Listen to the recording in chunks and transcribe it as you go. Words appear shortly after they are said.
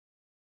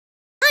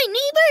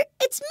Neighbor,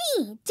 it's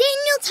me,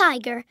 Daniel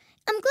Tiger.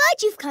 I'm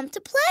glad you've come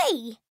to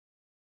play.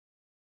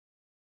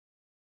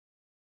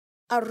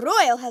 A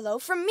royal hello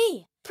from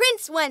me,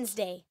 Prince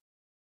Wednesday.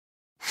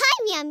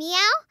 Hi, Meow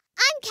Meow.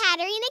 I'm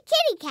Katerina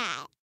Kitty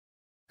Cat.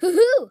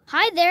 Hoo-hoo!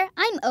 Hi there,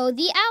 I'm O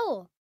the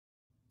Owl.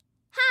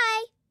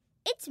 Hi,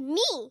 it's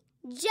me,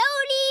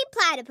 Jody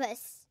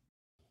Platypus.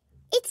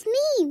 It's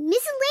me,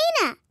 Miss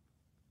Elena.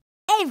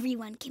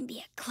 Everyone can be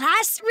a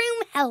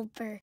classroom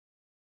helper.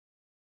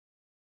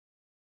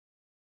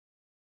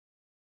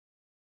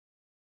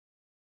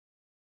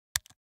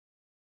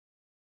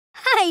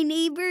 Hi,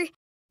 neighbor.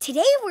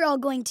 Today we're all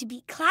going to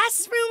be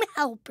classroom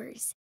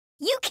helpers.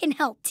 You can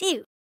help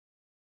too.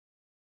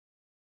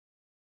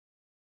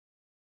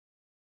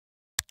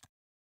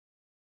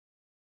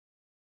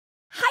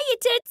 Hiya,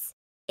 Toots!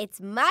 It's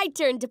my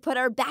turn to put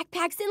our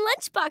backpacks and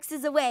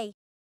lunchboxes away.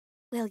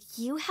 Will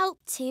you help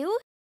too?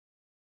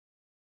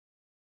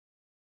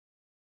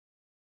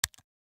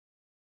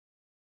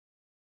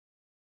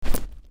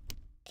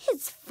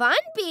 It's fun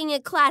being a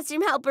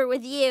classroom helper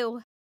with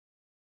you.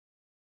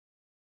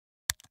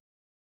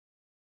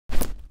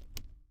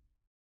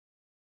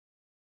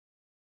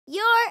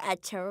 You're a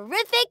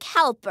terrific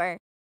helper.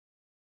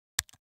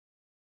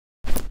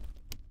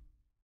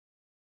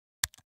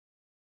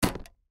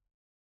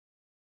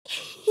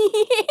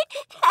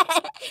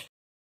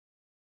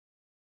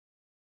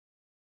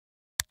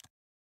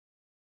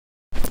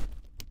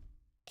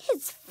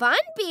 It's fun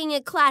being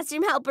a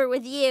classroom helper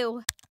with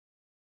you.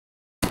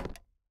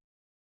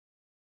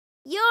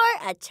 You're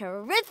a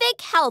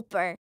terrific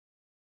helper.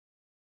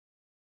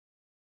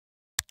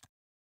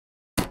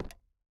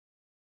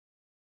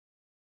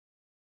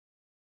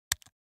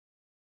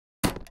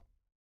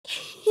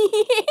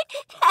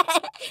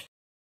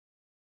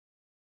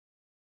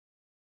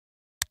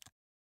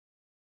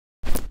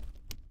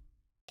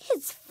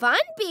 It's fun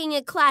being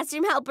a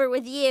classroom helper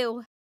with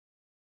you.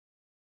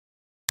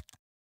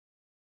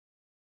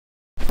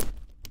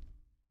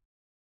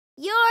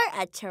 You're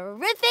a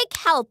terrific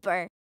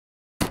helper.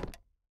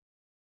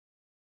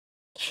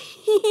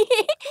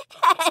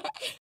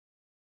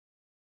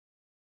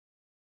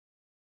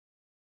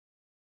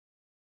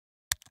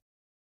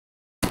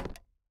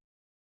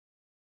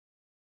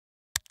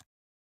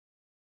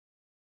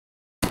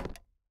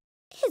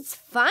 It's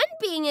fun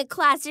being a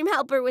classroom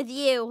helper with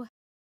you.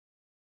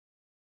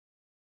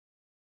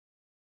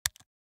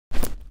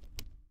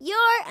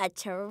 You're a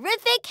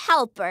terrific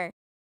helper.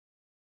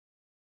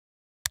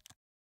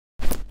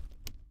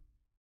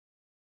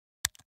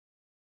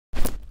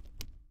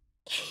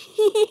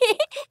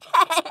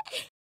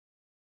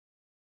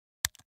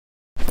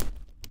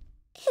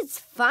 It's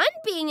fun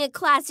being a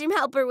classroom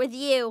helper with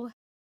you.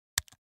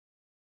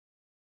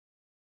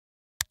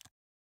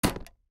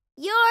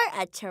 You're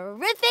a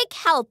terrific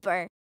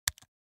helper.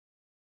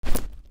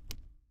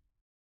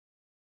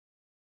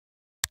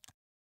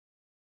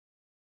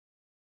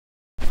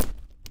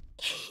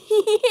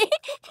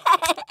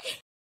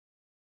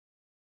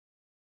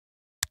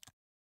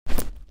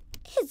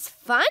 It's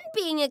fun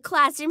being a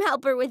classroom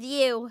helper with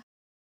you.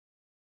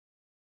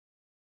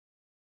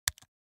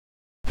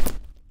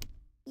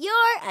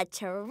 You're a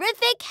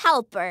terrific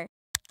helper.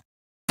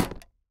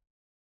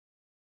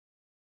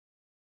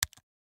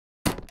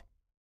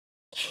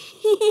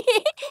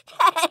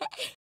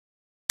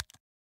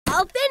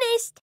 All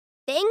finished,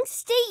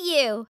 thanks to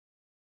you.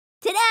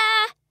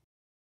 Ta-da!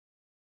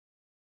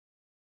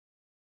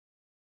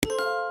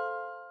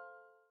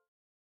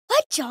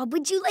 What job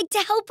would you like to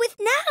help with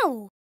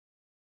now?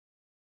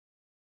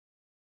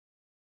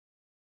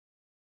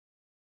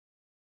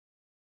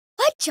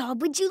 What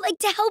job would you like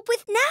to help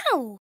with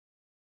now?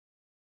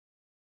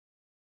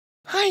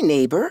 Hi,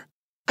 neighbor.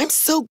 I'm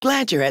so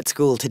glad you're at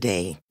school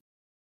today.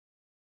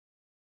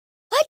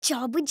 What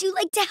job would you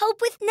like to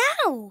help with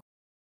now?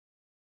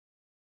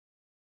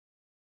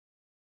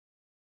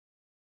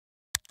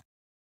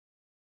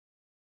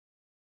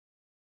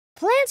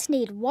 Plants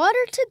need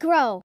water to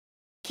grow.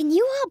 Can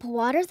you help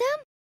water them?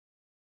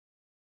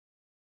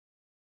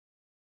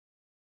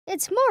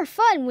 It's more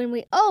fun when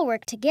we all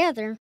work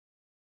together.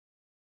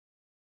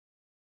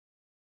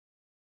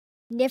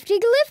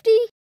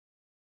 Nifty-glifty!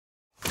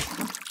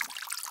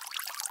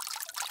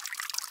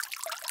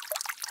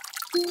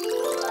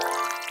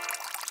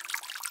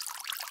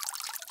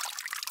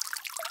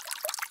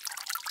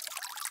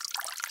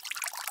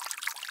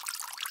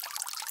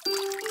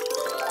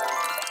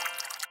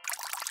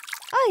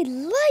 I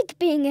like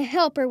being a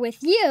helper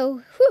with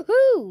you.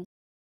 Woohoo!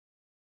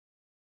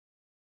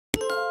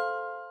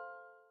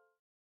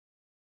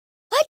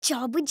 What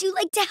job would you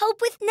like to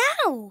help with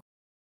now?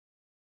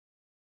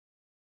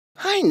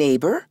 Hi,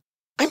 neighbor.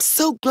 I'm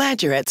so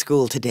glad you're at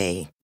school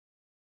today.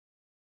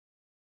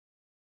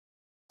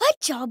 What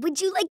job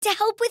would you like to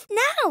help with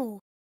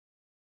now?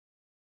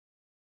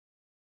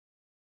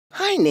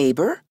 Hi,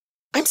 neighbor.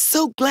 I'm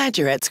so glad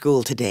you're at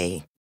school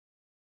today.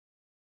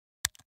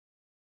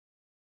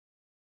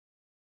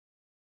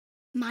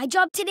 My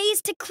job today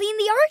is to clean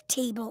the art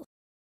table.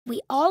 We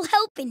all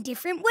help in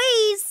different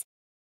ways.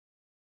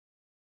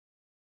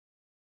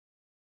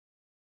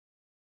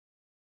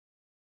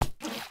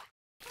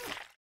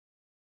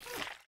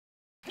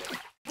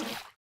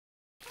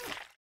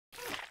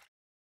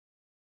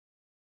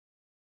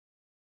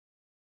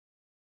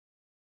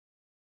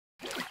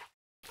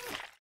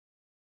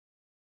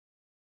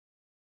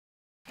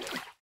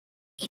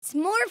 It's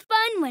more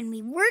fun when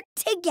we work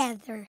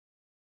together.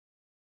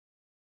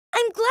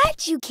 I'm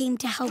glad you came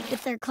to help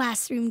with our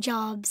classroom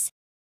jobs.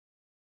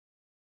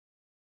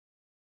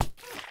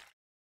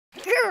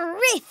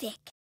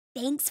 Terrific!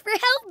 Thanks for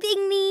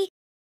helping me.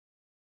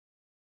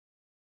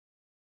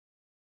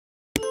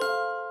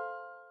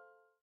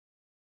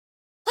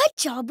 What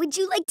job would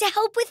you like to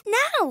help with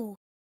now?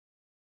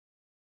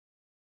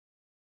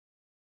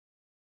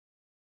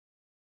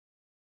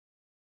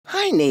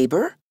 Hi,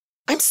 neighbor.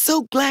 I'm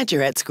so glad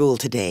you're at school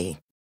today.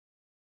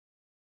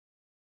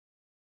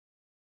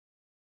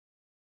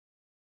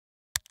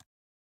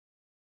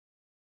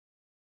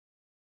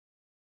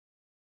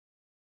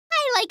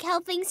 I like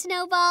helping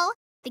Snowball.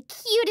 The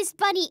cutest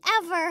bunny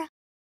ever.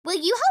 Will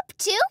you help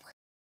too?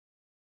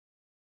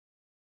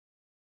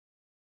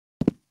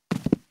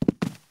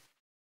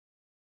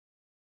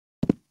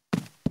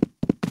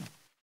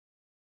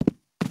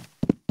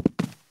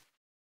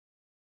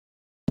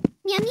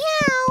 Meow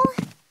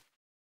meow.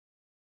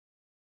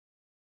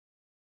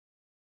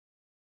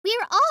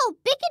 We're all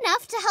big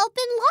enough to help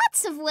in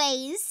lots of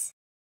ways.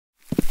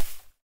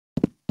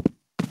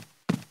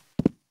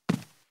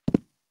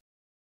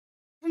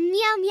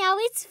 Meow meow,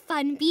 it's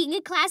fun being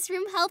a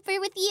classroom helper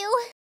with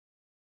you.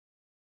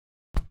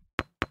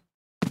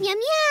 Meow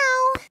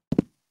meow.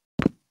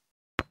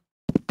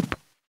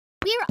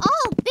 We're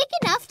all big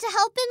enough to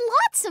help in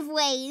lots of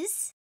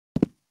ways.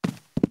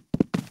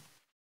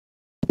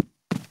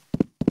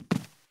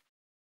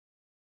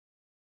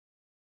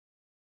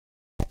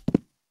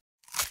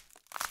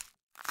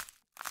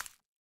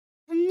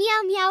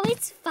 Meow meow,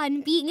 it's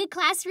fun being a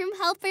classroom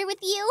helper with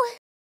you.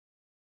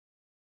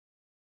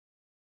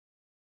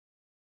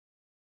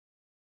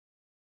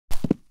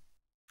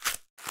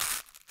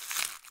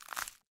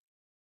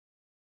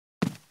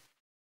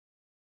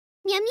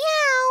 Meow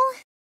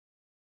meow.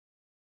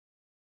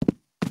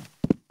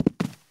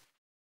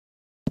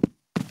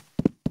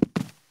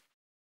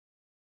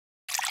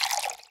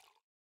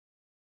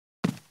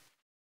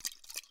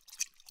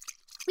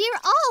 We're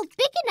all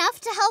big enough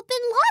to help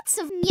in lots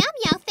of meow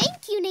meow.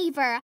 Thank you,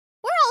 neighbor.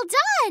 We're all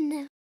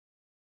done.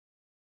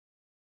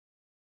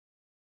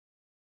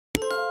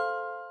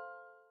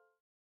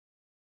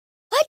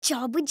 What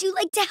job would you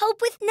like to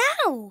help with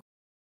now?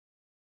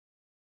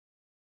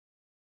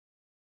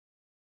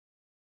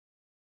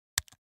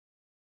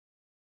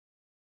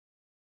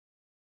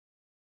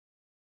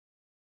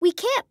 We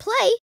can't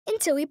play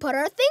until we put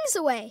our things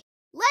away.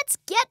 Let's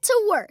get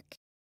to work.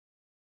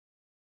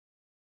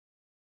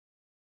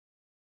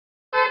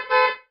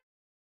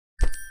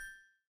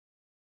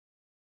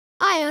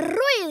 I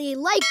really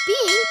like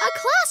being a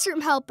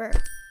classroom helper.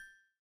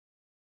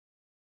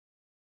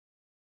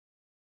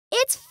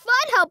 It's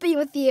fun helping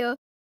with you.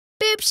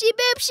 Boopsie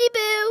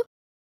boo.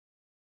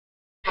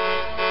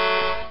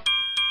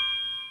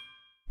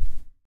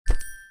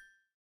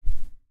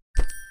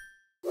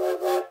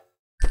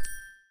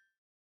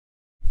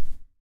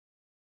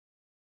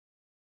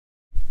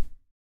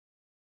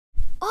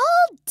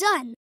 All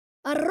done.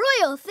 A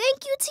royal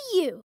thank you to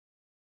you.